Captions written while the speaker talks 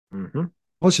Mm-hmm.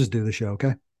 Let's just do the show,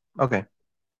 okay? Okay.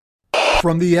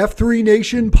 From the F3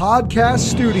 Nation Podcast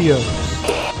Studios.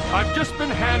 I've just been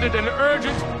handed an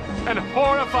urgent and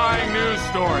horrifying news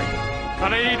story.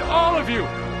 And I need all of you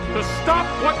to stop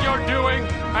what you're doing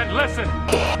and listen.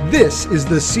 This is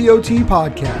the COT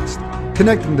Podcast,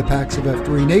 connecting the packs of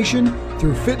F3 Nation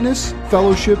through fitness,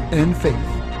 fellowship, and faith.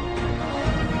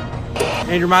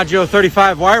 Andrew Maggio,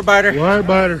 35, wire biter. Wire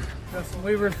biter. Justin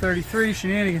Weaver, 33,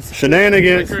 shenanigans.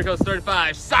 Shenanigans. Kirkos,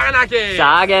 35,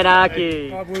 Saganaki.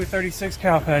 Bob Blue, 36,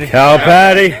 cow patty. Cow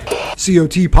patty.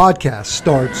 COT Podcast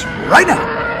starts right now.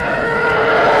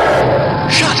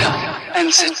 Shut up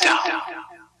and sit down.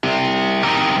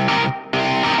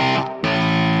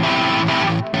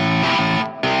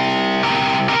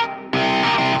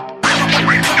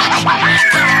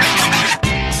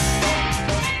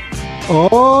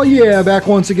 Oh, yeah. Back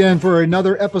once again for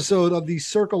another episode of the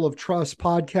Circle of Trust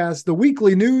podcast, the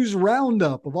weekly news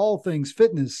roundup of all things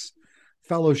fitness,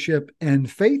 fellowship,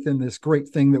 and faith in this great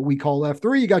thing that we call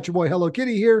F3. You got your boy Hello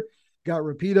Kitty here. Got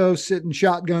Repeato sitting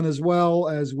shotgun as well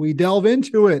as we delve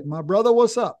into it. My brother,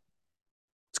 what's up?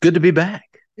 It's good to be back.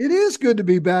 It is good to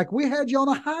be back. We had you on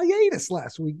a hiatus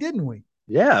last week, didn't we?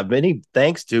 Yeah, many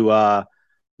thanks to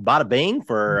Bada Bing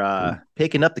for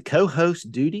picking up the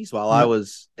co-host duties while I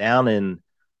was down in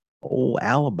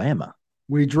Alabama.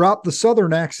 We dropped the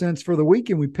Southern accents for the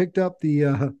week, and we picked up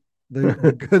the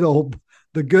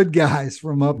good guys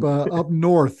from up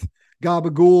north.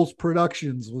 Gabagool's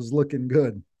Productions was looking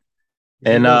good.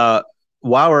 And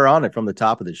while we're on it from the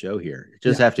top of the show here,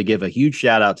 just have to give a huge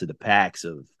shout out to the packs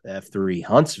of F3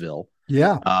 Huntsville.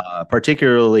 Yeah.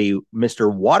 Particularly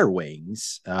Mr.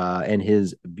 Waterwings and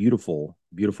his beautiful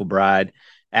bride,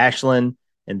 Ashlyn,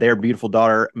 and their beautiful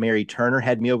daughter, Mary Turner,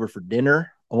 had me over for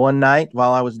dinner one night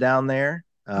while I was down there.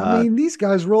 I mean, these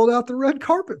guys rolled out the red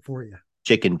carpet for you.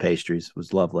 Chicken pastries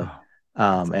was lovely.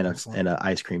 And an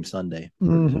ice cream sundae.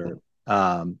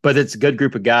 Mm-hmm. But it's a good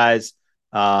group of guys.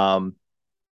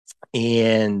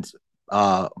 And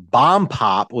Bomb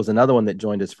Pop was another one that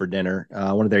joined us for dinner,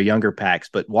 one of their younger packs.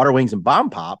 But Water Wings and Bomb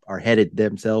Pop are headed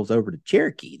themselves over to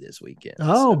Cherokee this weekend.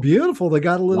 Oh, so beautiful. They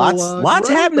got a little lots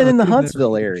happening in the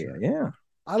Huntsville area. Yeah.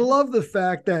 I love the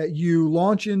fact that you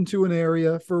launch into an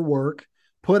area for work,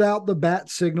 put out the bat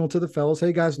signal to the fellas.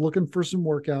 Hey guys, looking for some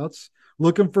workouts,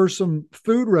 looking for some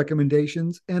food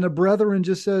recommendations. And a brethren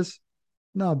just says,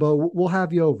 no, Bo, we'll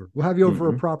have you over. We'll have you over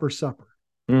for a proper supper.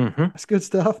 Mm-hmm. That's good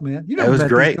stuff, man. You never met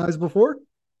these guys before?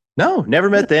 No, never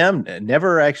met them.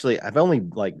 Never actually. I've only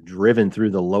driven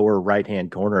through the lower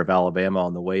right-hand corner of Alabama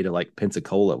on the way to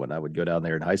Pensacola when I would go down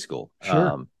there in high school.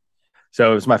 Sure. So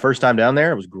it was my first time down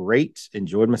there. It was great.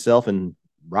 Enjoyed myself in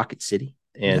Rocket City,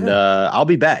 and I'll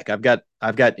be back. I've got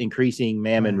increasing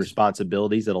mammon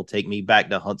responsibilities that'll take me back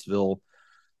to Huntsville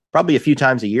probably a few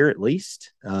times a year at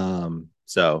least.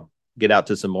 So get out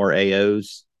to some more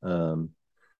AOs.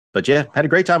 But yeah, had a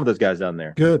great time with those guys down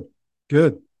there. Good.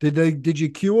 Did you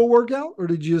cue a workout or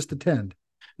did you just attend?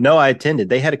 No, I attended.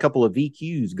 They had a couple of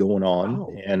VQs going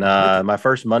on, and my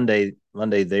first Monday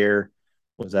there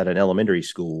was at an elementary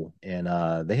school, and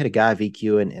they had a guy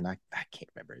VQing, and I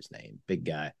can't remember his name. Big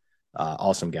guy,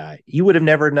 awesome guy. You would have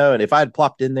never known if I had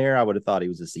plopped in there. I would have thought he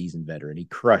was a seasoned veteran. He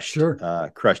crushed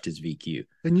his VQ.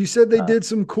 And you said they did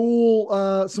some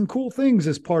cool things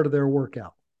as part of their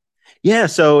workout. Yeah.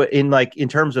 So in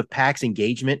terms of PAX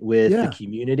engagement with the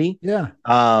community,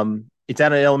 it's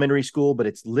at an elementary school, but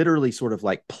it's literally sort of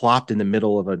plopped in the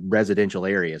middle of a residential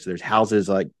area. So there's houses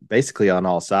basically on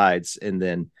all sides. And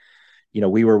then,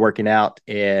 we were working out,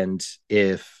 and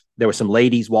if there were some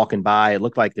ladies walking by, it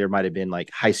looked like there might've been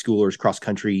high schoolers cross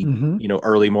country,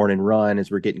 early morning run as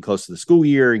we're getting close to the school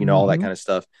year, all that kind of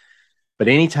stuff. But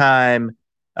anytime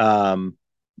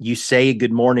you say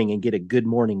good morning and get a good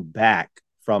morning back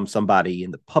from somebody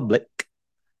in the public,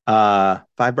 5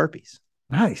 burpees.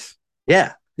 Nice.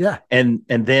 Yeah. Yeah. And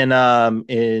then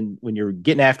when you're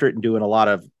getting after it and doing a lot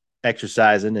of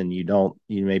exercising, and you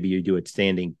do a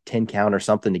standing 10 count or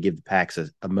something to give the packs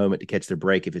a moment to catch their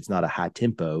break if it's not a high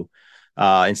tempo,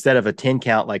 instead of a 10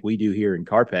 count like we do here in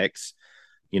Carpex,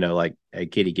 hey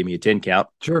Kitty, give me a 10 count.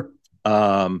 Sure.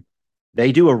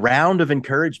 They do a round of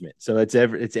encouragement. So it's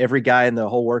every guy in the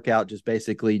whole workout just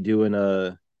basically doing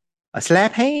a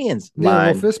slap hands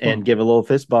line and give a little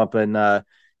fist bump and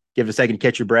give it a second to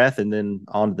catch your breath, and then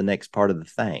on to the next part of the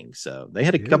thing. So they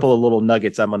had a couple of little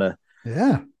nuggets I'm going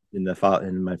to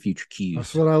in my future cues.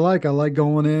 That's what I like. I like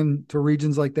going in to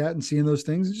regions like that and seeing those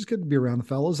things. It's just good to be around the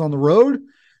fellas on the road.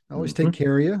 I always take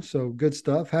care of you. So good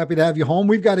stuff. Happy to have you home.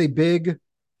 We've got a big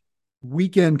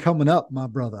weekend coming up, my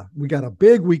brother. We got a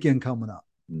big weekend coming up.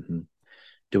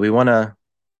 Do we want to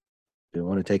Do you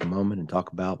want to take a moment and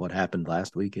talk about what happened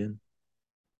last weekend?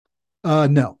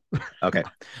 No. Okay.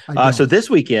 So this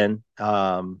weekend,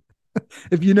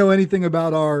 if you know anything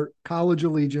about our college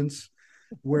allegiance,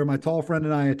 where my tall friend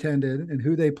and I attended and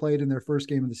who they played in their first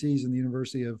game of the season, the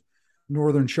University of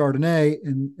Northern Chardonnay,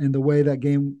 and the way that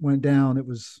game went down, it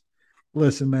was,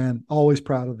 listen, man, always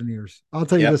proud of the Nears. I'll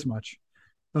tell you this much.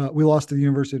 We lost to the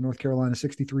University of North Carolina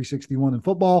 63-61 in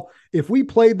football. If we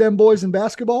played them boys in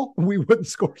basketball, we wouldn't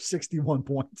score 61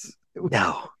 points.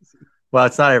 No. Well,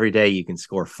 it's not every day you can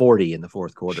score 40 in the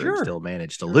fourth quarter and still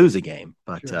manage to lose a game.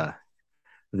 But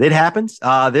it happens.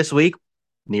 This week,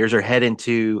 Nears are heading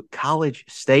to College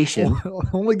Station.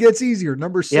 Only gets easier.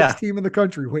 Number 6 team in the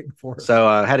country waiting for us. So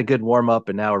I had a good warm up,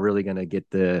 and now we're really going to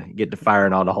get to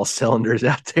firing on all cylinders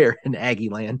out there in Aggie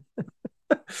land.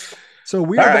 So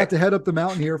we are about to head up the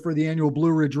mountain here for the annual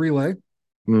Blue Ridge Relay.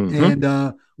 Mm-hmm.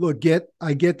 And look,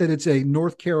 I get that it's a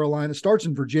North Carolina, starts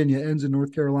in Virginia, ends in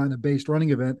North Carolina based running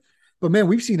event. But man,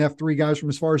 we've seen F3 guys from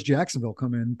as far as Jacksonville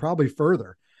come in, probably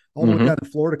further, all the way down to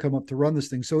Florida come up to run this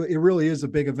thing. So it really is a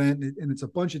big event, and it's a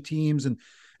bunch of teams. And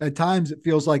at times it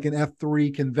feels like an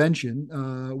F3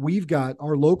 convention. We've got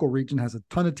our local region has a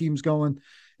ton of teams going,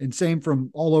 and same from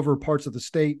all over parts of the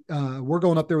state. We're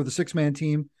going up there with a 6-man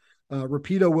team.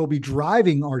 Repeato will be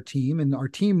driving our team, and our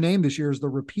team name this year is the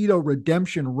Repeato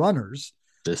Redemption Runners.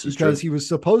 This is because true. He was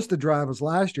supposed to drive us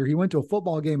last year. He went to a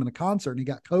football game and a concert, and he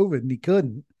got COVID, and he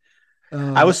couldn't.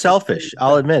 I was selfish.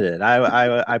 I'll admit it.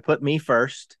 I put me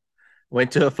first.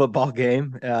 Went to a football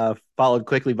game, followed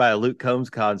quickly by a Luke Combs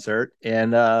concert,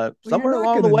 and somewhere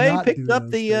along the way picked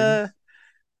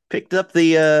up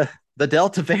the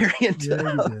Delta variant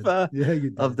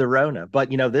of the Rona. But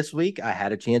this week I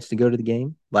had a chance to go to the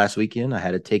game. Last weekend I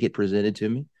had a ticket presented to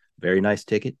me, very nice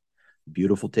ticket,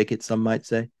 beautiful ticket, some might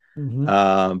say.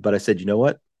 But I said, you know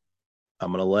what?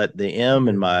 I'm going to let the M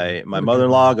and my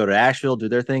mother-in-law go to Asheville, do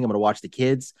their thing. I'm going to watch the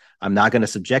kids. I'm not going to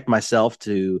subject myself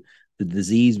to the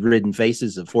disease-ridden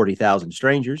faces of 40,000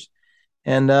 strangers,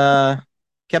 and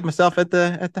kept myself at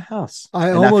the house.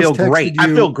 I feel great. I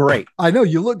feel great. I know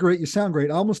you look great. You sound great.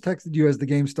 I almost texted you as the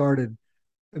game started,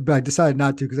 but I decided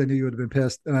not to because I knew you would have been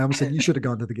pissed. And I almost said you should have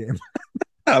gone to the game.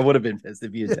 I would have been pissed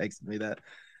if you had texted me that.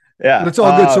 Yeah, but it's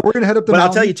all good. So we're going to head up the mountain.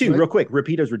 I'll tell you too, real quick.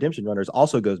 Repeato's Redemption Runners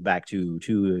also goes back to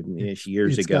 2-ish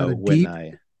years ago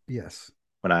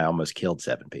when I almost killed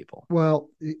 7 people. Well,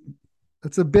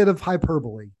 it's a bit of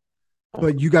hyperbole,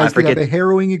 but you guys did have a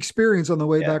harrowing experience on the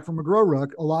way back from McGraw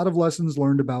Ruck. A lot of lessons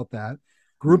learned about that.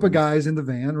 Group of guys in the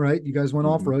van, right? You guys went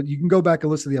off road. You can go back and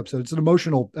listen to the episode. It's an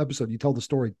emotional episode. You tell the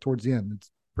story towards the end.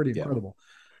 It's pretty incredible.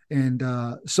 And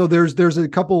so there's a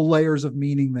couple layers of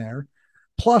meaning there.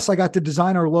 Plus, I got to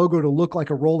design our logo to look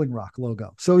like a Rolling Rock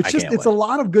logo. So it's a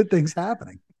lot of good things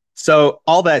happening. So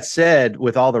all that said,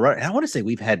 with all the I want to say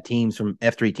we've had teams from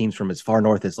F3 teams from as far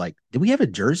north as did we have a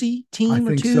Jersey team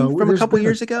or two from a couple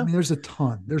years ago? I mean, there's a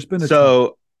ton. There's been ton.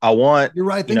 I want. You're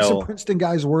right. I think some Princeton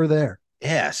guys were there.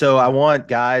 Yeah. So I want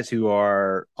guys who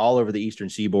are all over the Eastern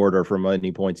Seaboard or from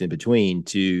any points in between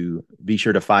to be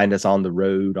sure to find us on the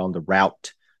road, on the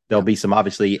route. There'll be some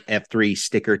obviously F3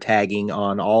 sticker tagging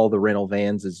on all the rental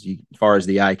vans as far as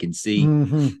the eye can see.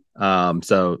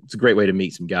 So it's a great way to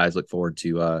meet some guys. Look forward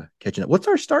to catching up. What's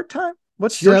our start time?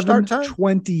 What's your start time?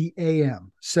 7:20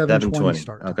 a.m. 7:20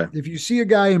 start time. Okay. If you see a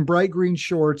guy in bright green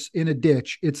shorts in a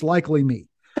ditch, it's likely me.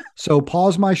 So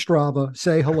pause my Strava,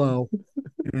 say hello,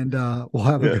 and we'll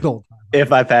have a good old time.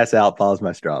 If I pass out, pause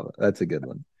my Strava. That's a good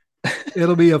one.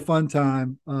 It'll be a fun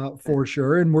time for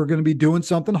sure. And we're going to be doing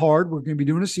something hard. We're going to be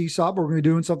doing a seesaw, but we're going to be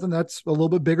doing something that's a little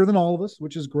bit bigger than all of us,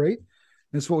 which is great.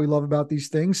 That's what we love about these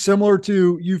things. Similar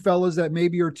to you fellas that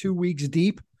maybe are 2 weeks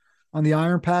deep on the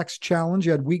Iron Packs challenge.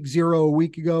 You had week 0 a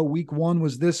week ago. Week 1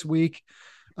 was this week.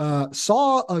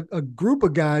 Saw a group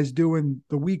of guys doing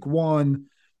the week 1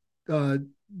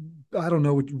 I don't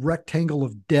know, rectangle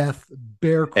of death,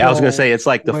 bear crawl. Yeah, I was going to say, it's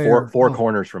like the four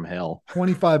corners from hell.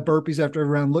 25 burpees after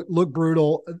every round. Look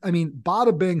brutal. I mean,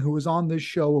 Bada Bing, who was on this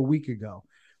show a week ago,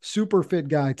 super fit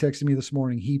guy, texted me this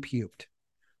morning. He puked.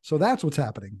 So that's what's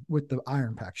happening with the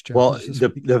Iron Packs challenge.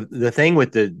 Well, the thing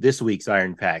with this week's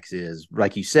Iron Packs is,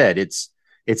 like you said, it's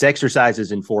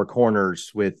exercises in 4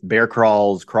 corners with bear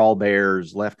crawls, crawl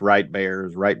bears, left, right bear,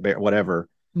 whatever.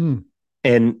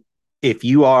 And if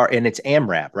you are, and it's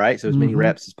AMRAP, right? So as many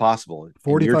reps as possible.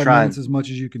 45 minutes as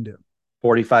much as you can do.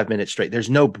 45 minutes straight. There's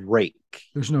no break.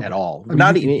 There's no at all. I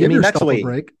mean, that's the way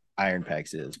break. Iron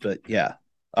Packs is, but yeah,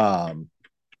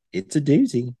 it's a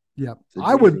doozy. Yeah,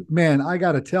 I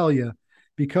got to tell you,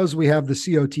 because we have the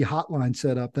COT hotline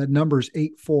set up, that number's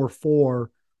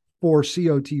 844 for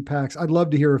COT packs. I'd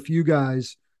love to hear if you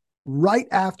guys right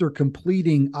after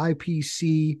completing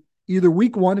IPC, either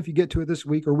week 1, if you get to it this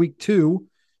week, or week 2,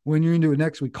 when you're into it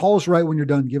next week. Call us right when you're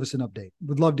done. Give us an update.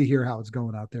 We'd love to hear how it's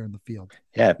going out there in the field.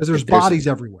 Yeah. Because there's bodies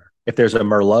everywhere. If there's a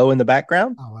Merlot in the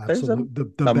background, there's a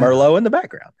Merlot in the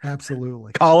background.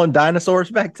 Absolutely. Calling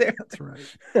dinosaurs back there. That's right.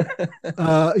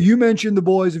 You mentioned the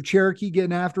boys of Cherokee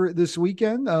getting after it this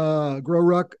weekend. Grow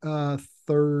Ruck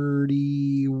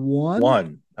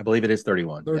 31. I believe it is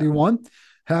 31. 31. Yeah.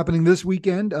 Happening this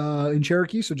weekend in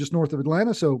Cherokee, so just north of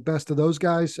Atlanta. So best to those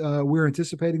guys. We're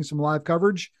anticipating some live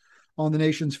coverage on the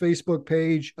nation's Facebook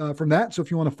page from that. So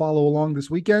if you want to follow along this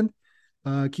weekend,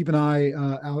 keep an eye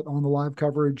out on the live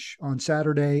coverage on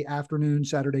Saturday afternoon,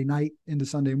 Saturday night into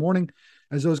Sunday morning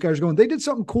as those guys are going. They did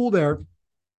something cool there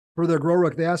for their Grow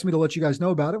Ruck. They asked me to let you guys know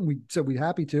about it, and we said we'd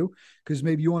happy to because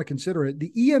maybe you want to consider it.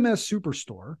 The EMS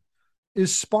Superstore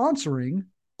is sponsoring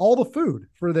all the food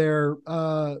for their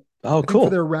cool, for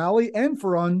their rally and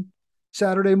for on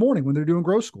Saturday morning when they're doing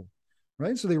Grow School,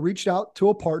 right? So they reached out to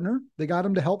a partner. They got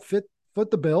them to help foot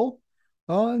the bill.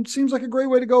 And seems like a great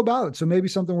way to go about it. So maybe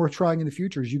something worth trying in the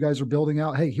future as you guys are building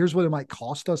out. Hey, here's what it might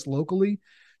cost us locally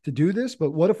to do this.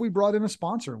 But what if we brought in a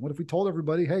sponsor? What if we told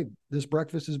everybody, hey, this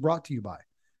breakfast is brought to you by?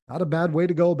 Not a bad way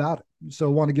to go about it. So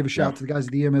I want to give a shout out to the guys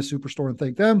at the EMS Superstore and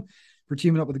thank them for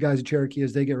teaming up with the guys at Cherokee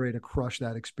as they get ready to crush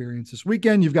that experience this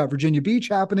weekend. You've got Virginia Beach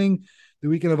happening the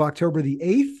weekend of October the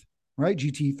 8th, right?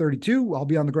 GT 32. I'll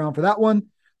be on the ground for that one.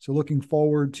 So looking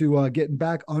forward to getting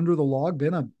back under the log.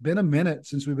 Been a minute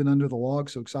since we've been under the log.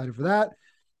 So excited for that.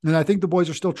 And I think the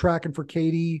boys are still tracking for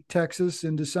Katy, Texas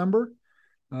in December.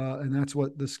 And that's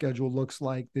what the schedule looks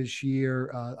like this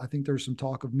year. I think there's some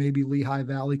talk of maybe Lehigh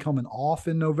Valley coming off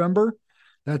in November.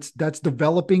 That's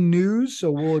developing news.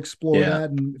 So we'll explore that.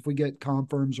 And if we get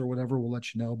confirms or whatever, we'll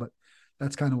let you know. But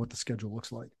that's kind of what the schedule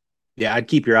looks like. Yeah, I'd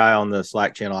keep your eye on the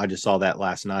Slack channel. I just saw that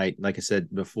last night. Like I said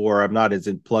before, I'm not as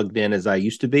plugged in as I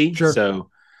used to be. Sure. So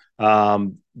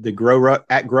the Grow Ruck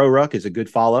at Grow Ruck is a good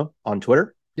follow on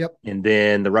Twitter. Yep. And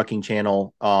then the Rucking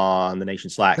channel on the Nation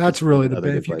Slack. That's really the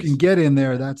best. If you can get in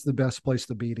there, that's the best place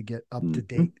to be to get up to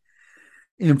date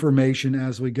information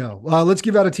as we go. Let's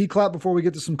give out a T-clap before we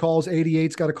get to some calls.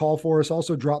 88's got a call for us.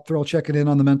 Also Drop Thrill checking in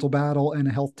on the mental battle and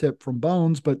a health tip from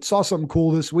Bones, but saw something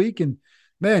cool this week and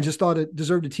man, just thought it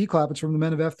deserved a T-clap. It's from the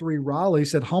men of F3 Raleigh.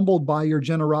 Said, humbled by your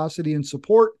generosity and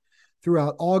support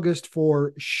throughout August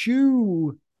for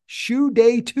Shoe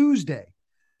Day Tuesday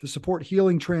to support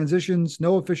healing transitions.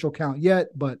 No official count yet,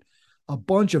 but a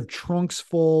bunch of trunks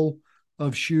full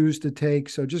of shoes to take.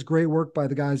 So just great work by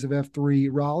the guys of F3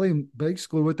 Raleigh. And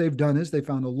basically what they've done is they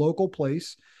found a local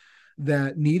place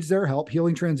that needs their help,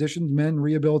 Healing Transitions Men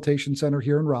Rehabilitation Center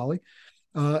here in Raleigh.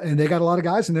 And they got a lot of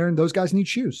guys in there, and those guys need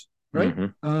shoes. Right.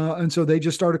 And so they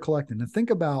just started collecting. And think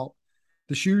about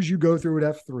the shoes you go through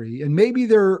at F3, and maybe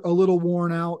they're a little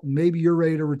worn out and maybe you're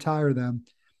ready to retire them.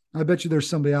 I bet you there's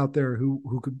somebody out there who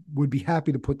would be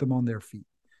happy to put them on their feet.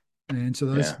 And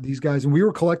so these guys, and we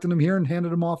were collecting them here and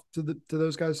handed them off to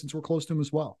those guys since we're close to them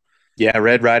as well. Yeah.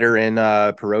 Red Rider and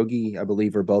Pierogi, I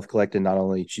believe, are both collecting not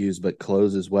only shoes, but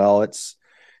clothes as well. It's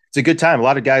a good time. A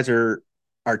lot of guys are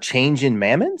changing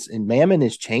Mammons, and Mammon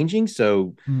is changing.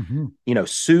 So,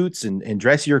 suits and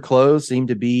dressier clothes seem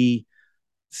to be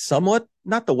somewhat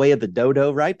not the way of the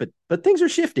dodo, right? But things are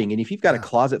shifting. And if you've got a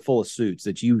closet full of suits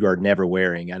that you are never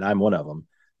wearing, and I'm one of them,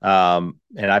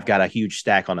 and I've got a huge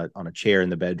stack on a chair in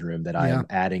the bedroom that I am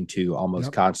adding to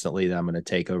almost constantly that I'm going to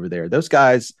take over there. Those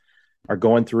guys are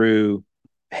going through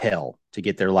hell to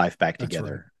get their life back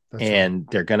together. Right.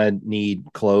 They're going to need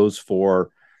clothes for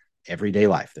everyday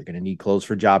life. They're going to need clothes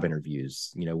for job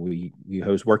interviews. We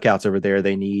host workouts over there.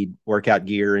 They need workout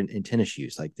gear and tennis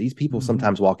shoes. Like these people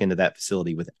sometimes walk into that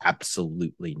facility with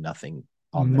absolutely nothing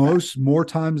on more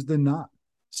times than not.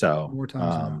 So more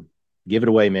times than not. Give it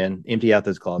away, man. Empty out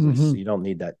those closets. You don't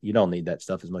need that. You don't need that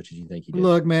stuff as much as you think you do.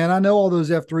 Look, man, I know all those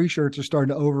F3 shirts are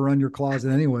starting to overrun your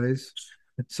closet anyways.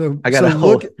 So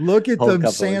look at them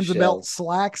Sands Belt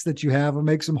slacks that you have and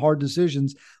make some hard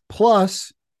decisions.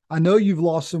 Plus, I know you've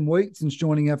lost some weight since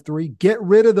joining F3. Get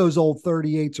rid of those old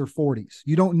 38s or 40s.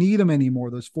 You don't need them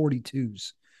anymore, those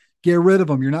 42s. Get rid of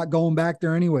them. You're not going back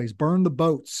there anyways. Burn the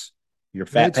boats. Your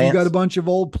fat pants. So you got a bunch of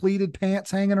old pleated pants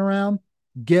hanging around.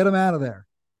 Get them out of there.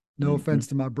 No offense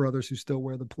to my brothers who still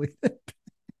wear the pleated.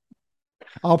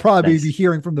 I'll probably be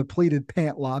hearing from the pleated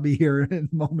pant lobby here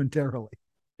momentarily.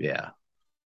 Yeah.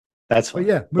 That's fine.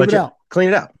 But move it out. Clean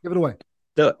it out. Give it away.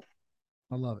 Do it.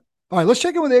 I love it. All right, let's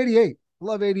check in with 88.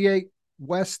 Love 88,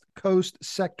 West Coast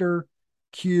Sector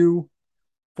Q,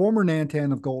 former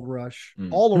Nantan of Gold Rush,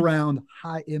 all around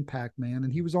high impact, man.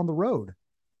 And he was on the road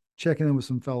checking in with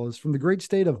some fellas from the great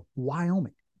state of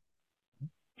Wyoming.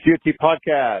 COT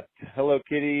podcast. Hello,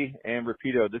 Kitty and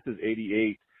Repeato. This is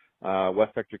 88,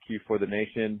 West Sector Q for the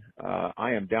nation.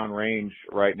 I am downrange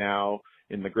right now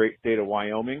in the great state of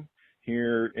Wyoming,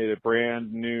 here in a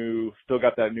brand new, still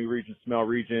got that new region smell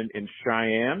region in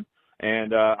Cheyenne.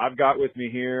 And I've got with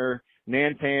me here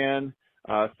Nantan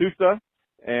Sousa,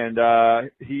 and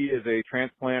he is a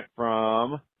transplant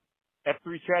from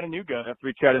F3 Chattanooga.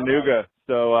 F3 Chattanooga.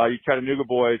 So you Chattanooga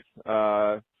boys,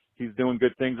 he's doing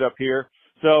good things up here.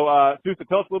 So, Sousa,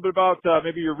 tell us a little bit about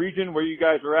maybe your region, where you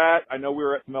guys are at. I know we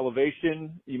were at some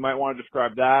elevation. You might want to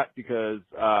describe that because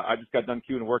I just got done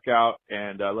queuing a workout,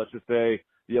 and let's just say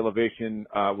the elevation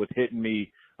was hitting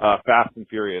me fast and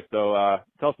furious. So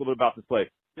tell us a little bit about this place.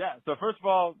 Yeah, so first of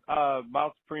all,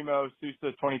 Miles Primo,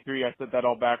 Sousa 23, I said that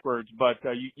all backwards, but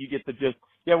you get the gist.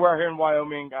 Yeah, we're out here in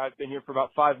Wyoming. I've been here for about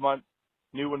 5 months.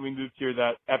 Knew when we moved here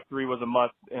that F3 was a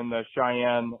must in the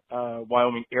Cheyenne,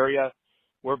 Wyoming area.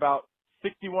 We're about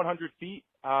 6,100 feet,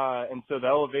 and so the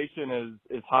elevation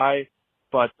is high,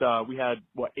 but we had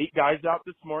 8 guys out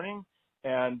this morning,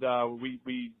 and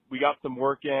we got some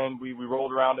work in. We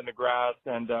rolled around in the grass,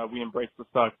 and we embraced the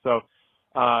suck. So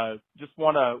just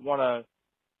wanna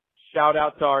shout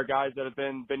out to our guys that have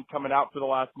been coming out for the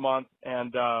last month,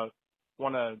 and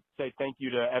want to say thank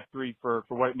you to F3 for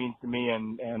what it means to me,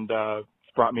 and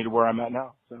it's brought me to where I'm at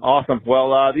now. So. Awesome.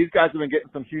 Well, these guys have been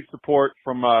getting some huge support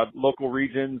from local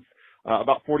regions.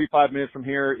 About 45 minutes from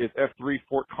here is F3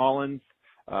 Fort Collins.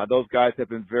 Those guys have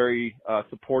been very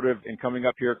supportive in coming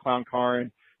up here, clown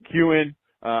carring, queuing.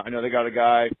 I know they got a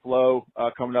guy, Flo,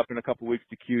 coming up in a couple weeks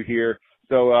to queue here.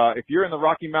 So if you're in the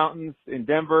Rocky Mountains in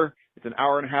Denver, it's an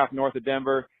hour and a half north of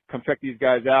Denver. Come check these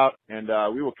guys out, and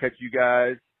we will catch you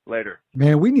guys later.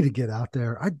 Man, we need to get out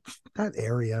there. That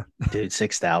area. Dude,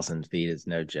 6,000 feet is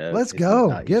no joke. Let's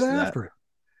go. Get after it.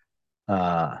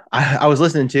 I was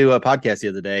listening to a podcast the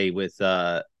other day with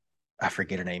I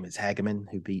forget her name. It's Hageman,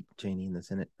 who beat Cheney in the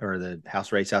Senate or the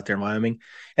House race out there in Wyoming.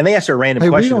 And they asked her a random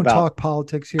question we don't about talk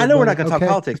politics here. I know we're not going to talk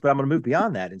politics, but I'm going to move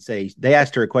beyond that and say they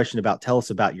asked her a question about tell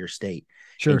us about your state.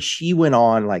 Sure. And she went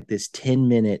on like this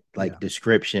 10-minute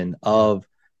description of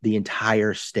the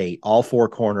entire state, all 4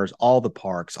 corners, all the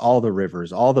parks, all the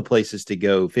rivers, all the places to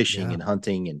go fishing and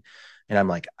hunting. And I'm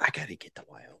like, I got to get to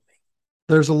Wyoming.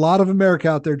 There's a lot of America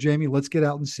out there, Jamie. Let's get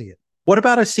out and see it. What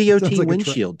about a COT like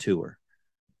windshield tour?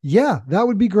 Yeah, that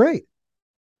would be great.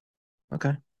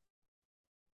 Okay.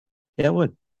 Yeah, it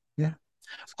would. Yeah.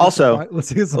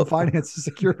 Let's get some finances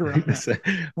secured right now.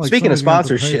 Like speaking of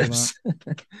sponsorships.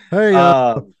 Hey,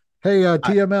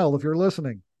 TML, if you're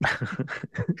listening,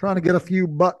 trying to get a few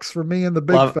bucks for me and the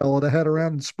big fella to head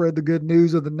around and spread the good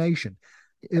news of the nation.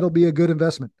 It'll be a good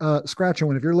investment. Scratch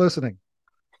one if you're listening.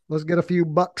 Let's get a few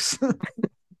bucks. You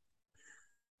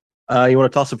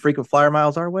want to toss some frequent flyer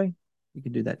miles our way? You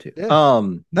can do that too. Yeah.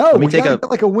 No, let me take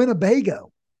like a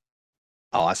Winnebago.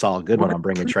 Oh, I saw a good one on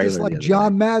Bring a Trailer. Like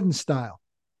John Madden style.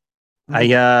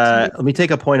 Let me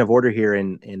take a point of order here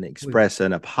and express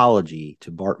an apology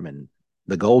to Bartman,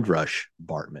 the Gold Rush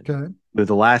Bartman. Okay. But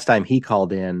the last time he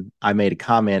called in, I made a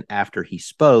comment after he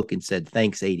spoke and said,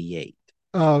 thanks, 88.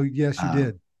 Oh, yes, you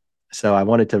did. So I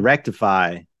wanted to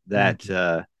rectify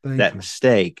that that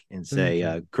mistake and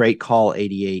say, great call,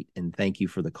 88, and thank you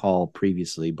for the call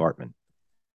previously, Bartman.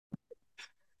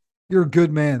 You're a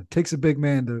good man. It takes a big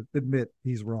man to admit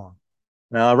he's wrong.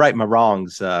 I right my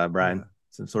wrongs, Brian. Yeah,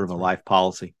 some sort of a life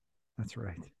policy. That's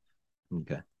right.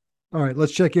 Okay. All right,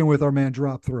 let's check in with our man,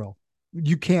 Drop Thrill.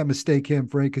 You can't mistake him,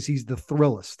 Frank, because he's the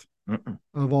thrillist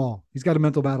of all. He's got a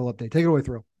mental battle update. Take it away,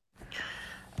 Thrill.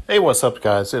 Hey, what's up,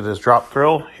 guys? It is Drop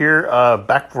Thrill here,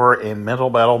 back for a mental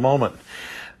battle moment.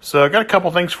 So I got a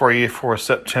couple things for you for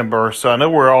September. So I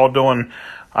know we're all doing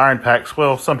iron packs.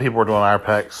 Well, some people are doing iron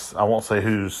packs. I won't say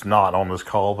who's not on this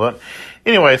call. But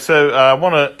anyway, so I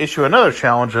want to issue another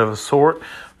challenge of a sort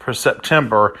for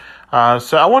September.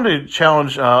 So I wanted to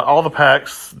challenge all the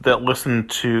packs that listen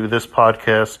to this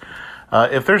podcast.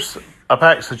 If there's a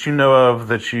packs that you know of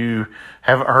that you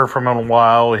haven't heard from in a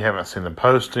while, you haven't seen them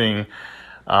posting,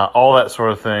 all that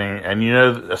sort of thing, and you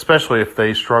know, especially if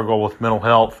they struggle with mental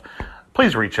health,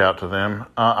 please reach out to them.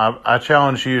 I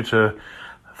challenge you to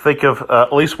think of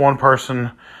at least one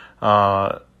person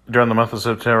during the month of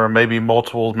September, maybe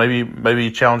multiple,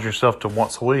 maybe challenge yourself to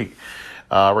once a week.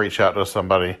 Reach out to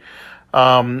somebody.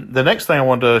 The next thing I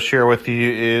wanted to share with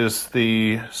you is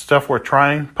the Stuff We're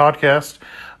Trying podcast.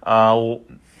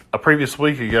 A previous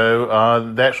week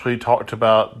ago, they actually talked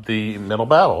about the mental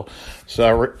battle.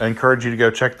 So I encourage you to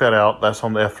go check that out. That's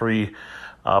on the F3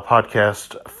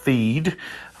 podcast feed.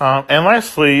 And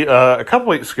lastly, a couple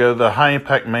weeks ago, the High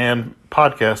Impact Man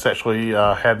podcast actually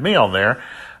had me on there.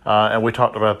 And we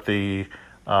talked about the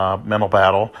mental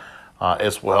battle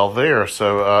as well there.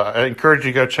 So I encourage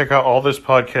you to go check out all those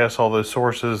podcasts, all those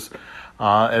sources.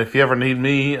 And if you ever need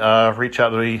me, reach out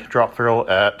to me,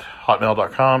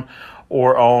 dropthrill@hotmail.com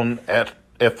or on at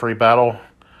F3Battle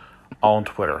on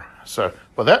Twitter. So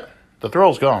with that, the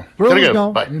thrill's gone. Thrill's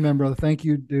gone. Bye. Amen, brother. Thank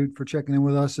you, dude, for checking in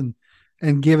with us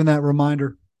and giving that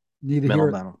reminder. Need to mental hear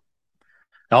it. Battle.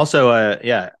 Also,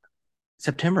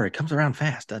 September, it comes around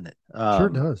fast, doesn't it? Sure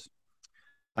does.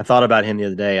 I thought about him the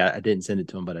other day. I didn't send it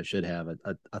to him, but I should have.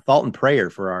 A thought and prayer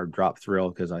for our Drop Thrill,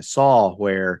 because I saw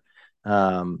where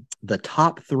the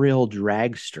Top Thrill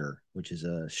Dragster, which is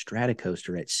a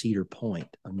Stratocoaster at Cedar Point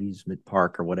Amusement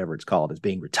Park or whatever it's called, is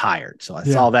being retired. So I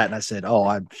saw that and I said, "Oh,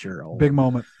 I'm sure." Big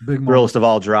moment. Thrillest of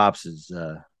all drops is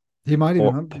he might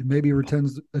even maybe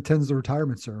attends the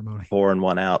retirement ceremony. 4 and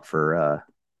 1 out for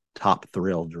Top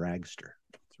Thrill Dragster.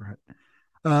 That's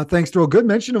right. Thanks, Thrill. Good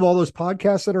mention of all those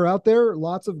podcasts that are out there.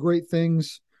 Lots of great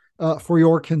things for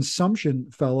your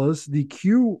consumption, fellas. The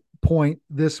Q point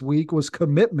this week was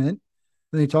commitment.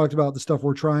 Then he talked about the stuff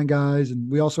we're trying, guys.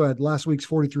 And we also had last week's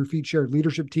 43 Feet Shared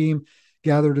Leadership Team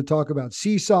gathered to talk about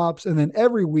CSOPs. And then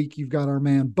every week you've got our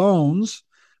man Bones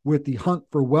with the Hunt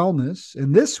for Wellness.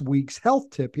 And this week's health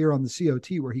tip here on the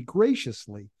COT, where he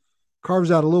graciously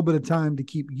carves out a little bit of time to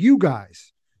keep you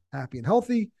guys happy and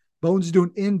healthy. Bones is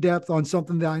doing in-depth on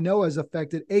something that I know has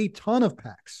affected a ton of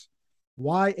packs,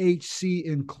 YHC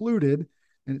included,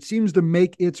 and it seems to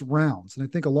make its rounds. And I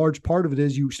think a large part of it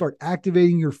is you start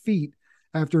activating your feet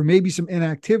after maybe some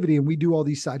inactivity, and we do all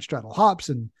these side straddle hops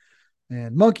and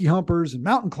monkey humpers and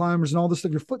mountain climbers and all this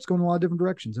stuff. Your foot's going in a lot of different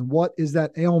directions. And what is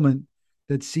that ailment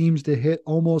that seems to hit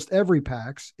almost every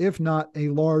PAX, if not a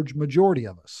large majority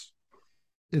of us?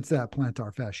 It's that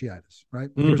plantar fasciitis, right?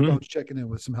 Mm-hmm. Here's Bones checking in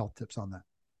with some health tips on that.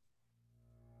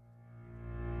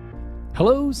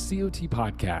 Hello, COT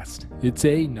Podcast. It's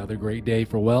another great day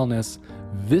for wellness.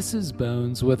 This is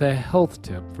Bones with a health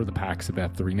tip for the PAX of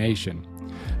F3 Nation.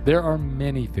 There are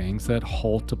many things that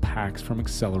halt a PAX from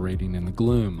accelerating in the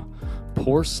gloom.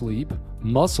 Poor sleep,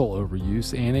 muscle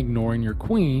overuse, and ignoring your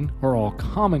queen are all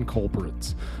common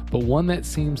culprits, but one that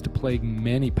seems to plague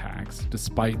many PAX,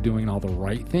 despite doing all the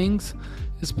right things,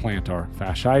 is plantar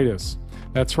fasciitis.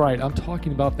 That's right, I'm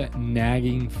talking about that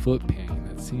nagging foot pain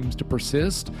that seems to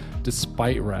persist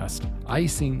despite rest,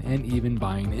 icing, and even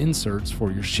buying inserts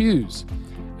for your shoes.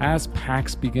 As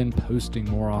packs begin posting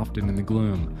more often in the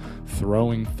gloom,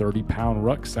 throwing 30-pound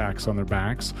rucksacks on their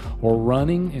backs, or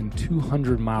running in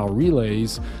 200-mile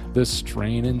relays, the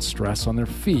strain and stress on their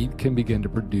feet can begin to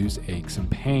produce aches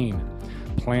and pain.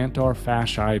 Plantar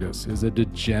fasciitis is a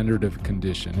degenerative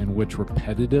condition in which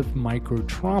repetitive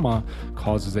microtrauma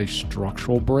causes a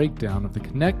structural breakdown of the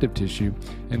connective tissue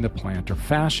in the plantar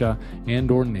fascia and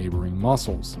or neighboring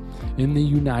muscles. In the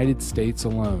United States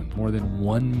alone, more than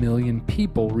 1 million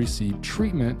people receive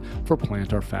treatment for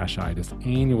plantar fasciitis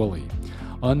annually.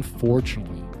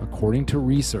 Unfortunately, according to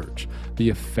research, the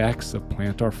effects of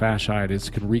plantar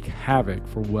fasciitis can wreak havoc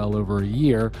for well over a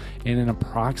year, and in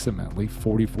approximately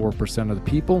 44% of the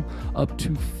people, up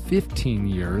to 15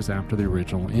 years after the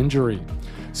original injury.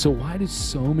 So why do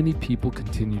so many people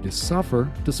continue to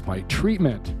suffer despite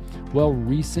treatment? Well,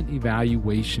 recent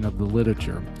evaluation of the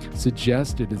literature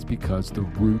suggests it is because the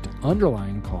root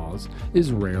underlying cause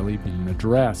is rarely being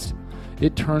addressed.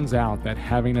 It turns out that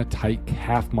having a tight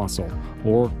calf muscle,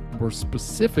 or more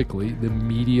specifically the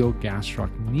medial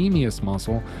gastrocnemius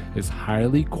muscle, is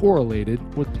highly correlated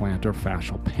with plantar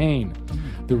fascial pain.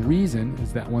 The reason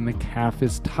is that when the calf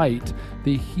is tight,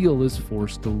 the heel is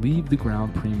forced to leave the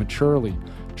ground prematurely,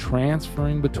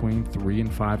 transferring between 3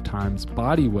 and 5 times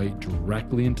body weight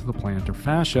directly into the plantar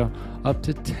fascia, up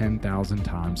to 10,000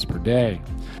 times per day.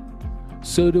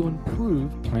 So to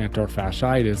improve plantar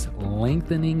fasciitis,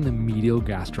 lengthening the medial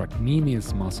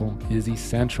gastrocnemius muscle is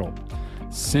essential.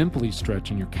 Simply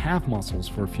stretching your calf muscles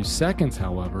for a few seconds,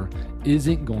 however,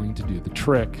 isn't going to do the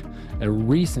trick. A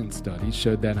recent study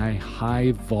showed that a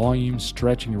high-volume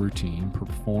stretching routine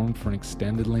performed for an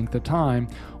extended length of time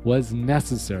was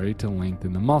necessary to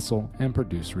lengthen the muscle and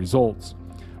produce results.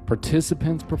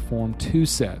 Participants performed 2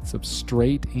 sets of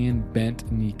straight and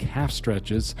bent knee calf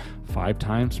stretches 5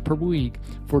 times per week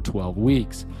for 12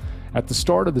 weeks. At the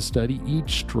start of the study,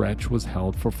 each stretch was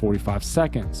held for 45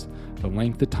 seconds. The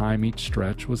length of time each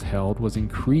stretch was held was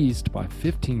increased by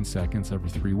 15 seconds every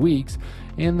 3 weeks,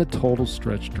 and the total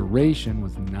stretch duration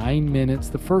was 9 minutes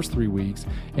the first 3 weeks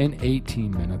and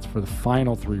 18 minutes for the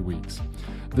final 3 weeks.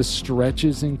 The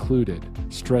stretches included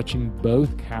stretching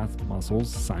both calf muscles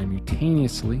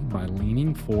simultaneously by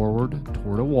leaning forward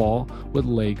toward a wall with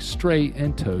legs straight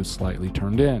and toes slightly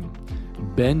turned in.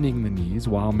 bending the knees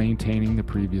while maintaining the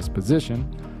previous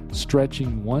position,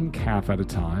 stretching one calf at a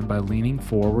time by leaning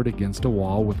forward against a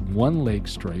wall with one leg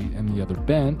straight and the other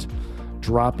bent,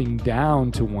 dropping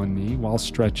down to one knee while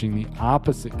stretching the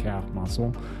opposite calf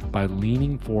muscle by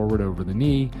leaning forward over the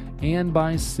knee, and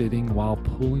by sitting while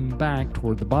pulling back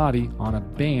toward the body on a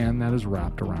band that is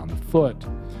wrapped around the foot.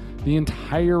 The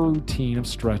entire routine of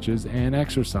stretches and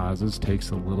exercises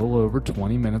takes a little over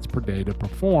 20 minutes per day to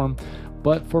perform,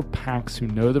 but for PACs who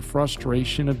know the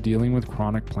frustration of dealing with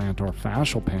chronic plantar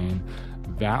fascial pain,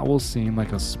 that will seem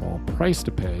like a small price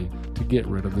to pay to get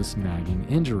rid of this nagging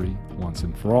injury once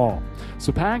and for all.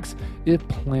 So PACs, if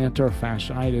plantar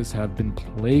fasciitis have been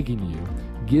plaguing you,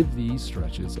 give these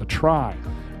stretches a try.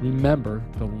 Remember,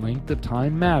 the length of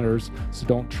time matters, so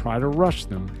don't try to rush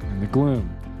them in the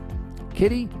gloom.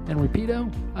 Kitty and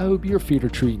Repeato, I hope your feet are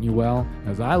treating you well,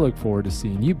 as I look forward to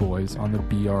seeing you boys on the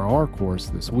BRR course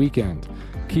this weekend.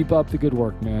 Keep up the good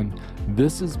work, man.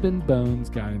 This has been Bones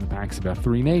guiding the PACs of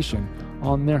F3 Nation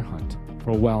on their hunt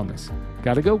for wellness.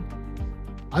 Gotta go.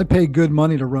 I'd pay good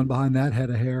money to run behind that head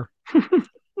of hair.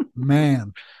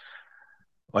 Man.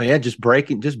 Well, yeah, just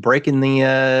breaking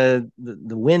the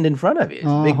wind in front of you. It's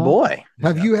a big boy.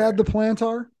 Have you had the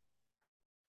plantar?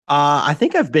 I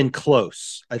think I've been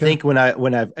close. I think when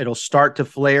it'll start to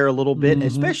flare a little bit,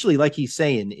 especially like he's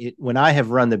saying, when I have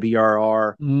run the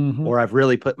BRR or I've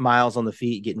really put miles on the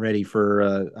feet, getting ready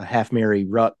for a half Mary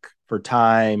ruck for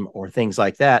time or things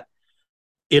like that,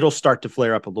 it'll start to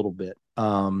flare up a little bit.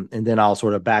 And then I'll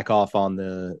sort of back off on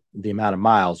the amount of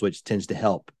miles, which tends to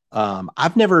help.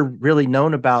 I've never really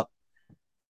known about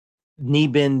knee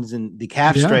bends and the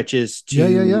calf stretches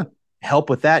to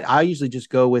help with that. I usually just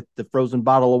go with the frozen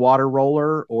bottle of water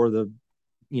roller or the,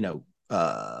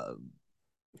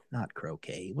 not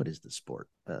croquet. What is the sport?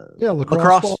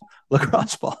 Lacrosse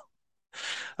ball.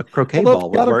 A croquet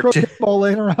ball would work. Got a croquet ball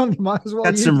laying around. You might as well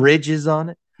got some ridges on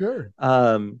it. Sure.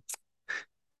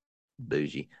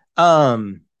 Bougie.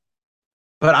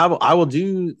 But I will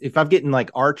do, if I'm getting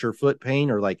like arch or foot pain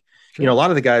or like, a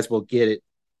lot of the guys will get it,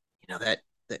 that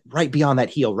right beyond that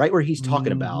heel, right where he's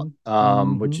talking about,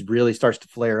 which really starts to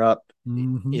flare up.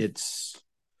 It's,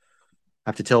 I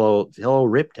have to tell old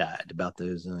Riptide about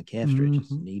those calf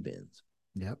stretches and knee bends.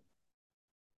 Yep.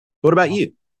 What about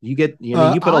you? You get, you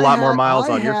put a lot more miles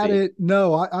on your feet.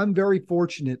 I'm very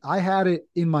fortunate. I had it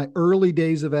in my early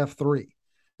days of F3.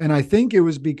 And I think it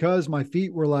was because my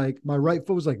feet were like, my right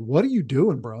foot was like, what are you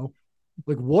doing, bro?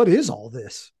 Like, what is all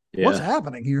this? Yeah. What's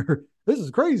happening here? This is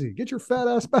crazy. Get your fat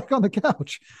ass back on the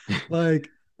couch. Like,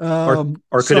 or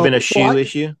could have been a shoe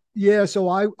issue. Yeah. So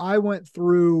I went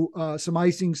through some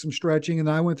icing, some stretching, and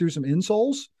I went through some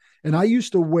insoles. And I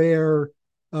used to wear,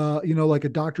 like a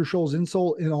Dr. Scholl's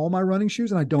insole in all my running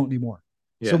shoes, and I don't anymore.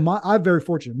 Yeah. So I'm very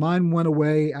fortunate. Mine went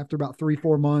away after about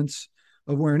 3-4 months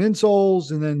of wearing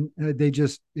insoles, and then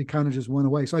it kind of just went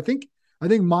away. So I think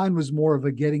mine was more of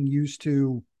a getting used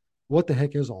to what the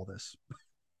heck is all this.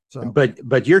 So,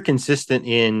 but you're consistent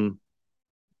in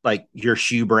like your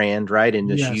shoe brand, right? And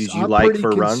the shoes you like for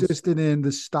runs. Consistent in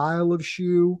the style of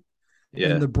shoe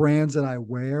and the brands that I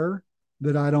wear,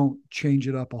 that I don't change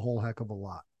it up a whole heck of a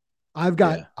lot. I've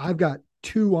got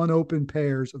 2 unopened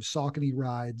pairs of Saucony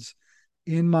Rides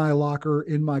in my locker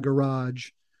in my garage,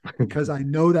 because I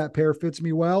know that pair fits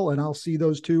me well, and I'll see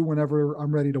those 2 whenever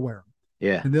I'm ready to wear them.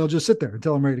 Yeah. And they'll just sit there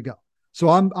until I'm ready to go. So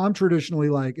I'm traditionally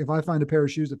like, if I find a pair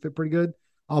of shoes that fit pretty good,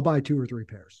 I'll buy 2 or 3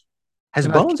 pairs. Has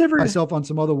Bones ever myself on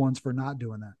some other ones for not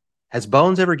doing that? Has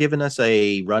Bones ever given us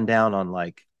a rundown on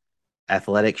like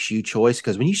athletic shoe choice?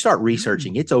 Because when you start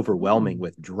researching, it's overwhelming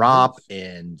with drop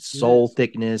and sole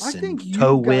thickness and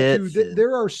toe width.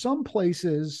 There are some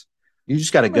places you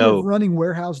just got to go. Running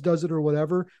Warehouse does it or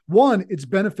whatever. One, it's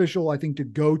beneficial, I think, to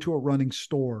go to a running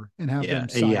store and have them.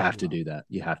 You have to do that.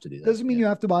 You have to do that. Doesn't mean you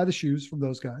have to buy the shoes from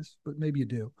those guys, but maybe you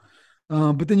do.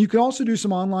 But then you can also do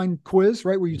some online quiz,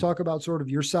 right, where you talk about sort of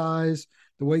your size,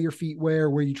 the way your feet wear,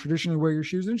 where you traditionally wear your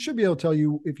shoes, and it should be able to tell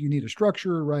you if you need a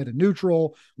structure, right, a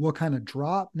neutral, what kind of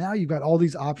drop. Now you've got all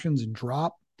these options in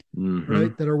drop,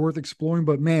 right, that are worth exploring.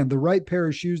 But man, the right pair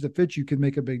of shoes that fit you can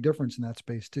make a big difference in that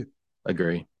space too.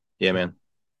 Agree. Yeah, man.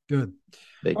 Good.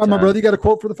 All right, my brother, you got a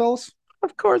quote for the fellas?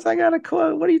 Of course, I got a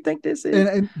quote. What do you think this is?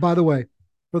 And by the way,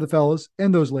 for the fellas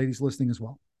and those ladies listening as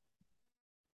well.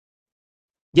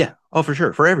 Yeah. Oh, for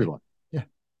sure. For everyone. Yeah.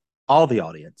 All the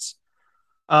audience.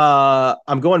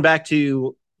 I'm going back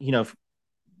to, a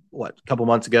couple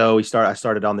months ago, I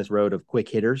started on this road of quick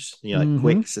hitters, like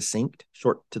quick, succinct,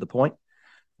 short to the point,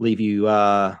 leave you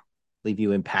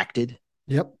impacted.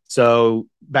 Yep. So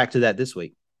back to that this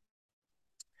week.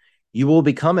 You will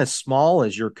become as small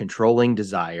as your controlling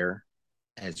desire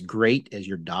as great as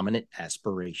your dominant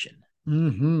aspiration.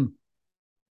 Mm-hmm.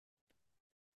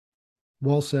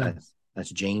 Well said. That's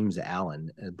James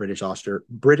Allen, a British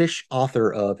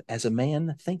author of As a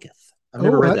Man Thinketh. I've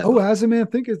never read that. As a Man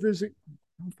Thinketh. I don't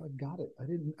know if I've got it. I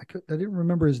didn't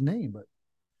remember his name, but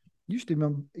it used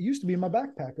to be in my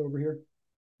backpack over here.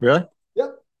 Really?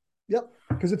 Yep.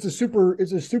 Because it's a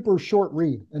super short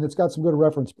read, and it's got some good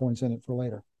reference points in it for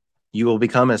later. You will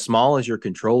become as small as your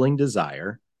controlling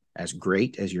desire, as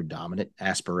great as your dominant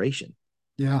aspiration.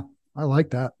 Yeah, I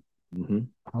like that. Mm-hmm.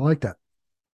 I like that.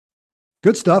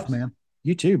 Good stuff, man.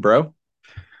 You too, bro.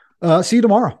 See you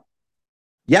tomorrow.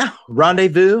 Yeah,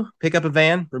 rendezvous, pick up a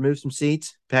van, remove some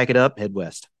seats, pack it up, head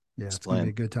west. Yeah, it's going to be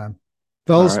a good time.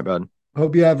 Fellas, all right, bud.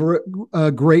 Hope you have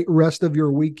a great rest of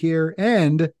your week here.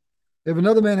 And if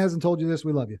another man hasn't told you this,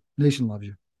 we love you. Nation loves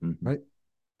you. Mm-hmm. Right?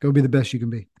 Go be the best you can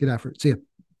be. Get after it. See you.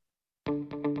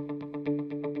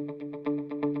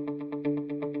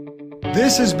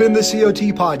 This has been the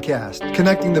COT Podcast,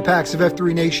 connecting the packs of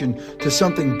F3 Nation to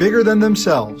something bigger than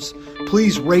themselves.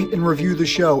 Please rate and review the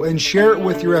show and share it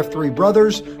with your F3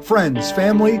 brothers, friends,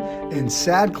 family, and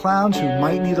sad clowns who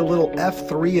might need a little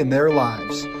F3 in their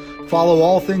lives. Follow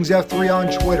all things F3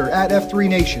 on Twitter at F3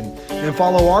 Nation and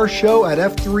follow our show at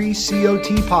F3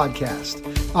 COT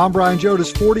Podcast. I'm Brian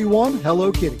Jodas, 41.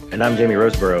 Hello, Kitty. And I'm Jamie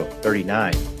Roseborough,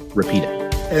 39.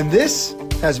 Repeato. And this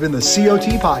has been the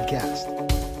COT Podcast.